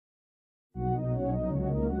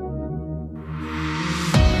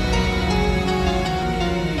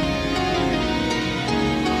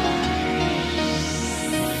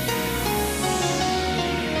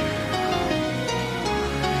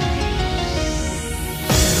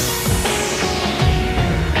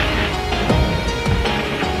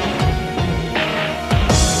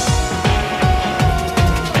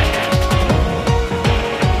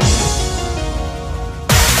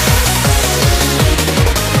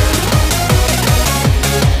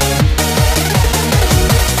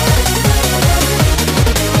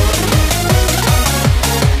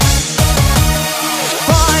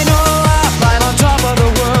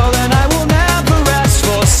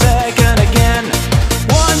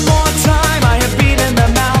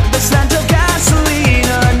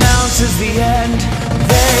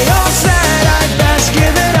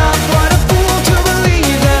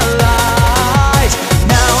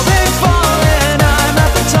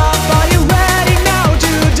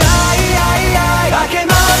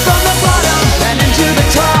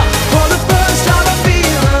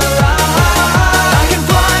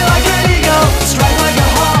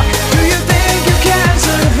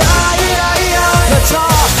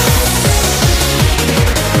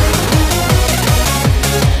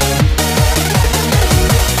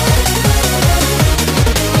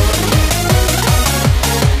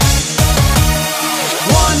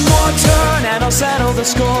settle the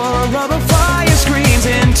score. Rubber fire screams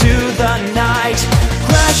into the night.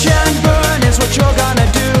 Crash and burn is what you're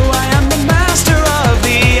gonna do. I am the master of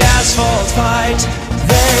the asphalt fight.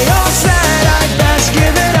 They all said I'd best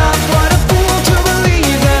give it up. What a fool to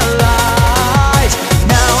believe their lies.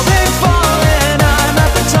 Now they've fallen, I'm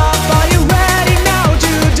at the top. Are you ready now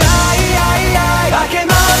to die? I came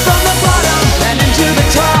out from the bottom and into the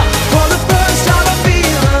top. For the first time I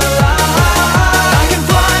feel alive. I can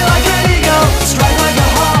fly like an eagle, strike like a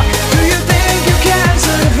hawk. Do you think you can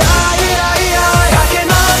survive? I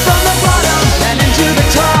came out from the bottom and into the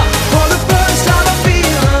top. For the first time I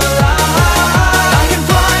feel alive. I can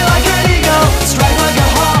fly like an eagle, strike like a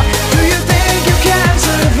hawk. Do you think you can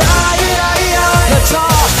survive? Let's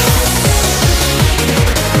talk.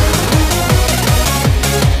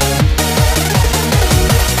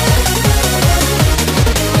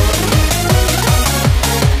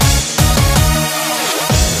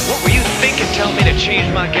 What were you thinking telling me to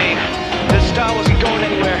change my game? This style wasn't going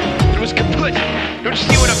anywhere. It was kaput. Don't you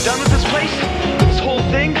see what I've done with this place? With this whole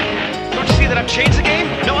thing? Don't you see that I've changed the game?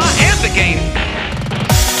 No, I am the game!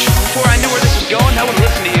 Before I knew where this was going, I would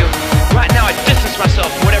listen to you. Right now I distance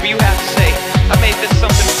myself from whatever you have to say.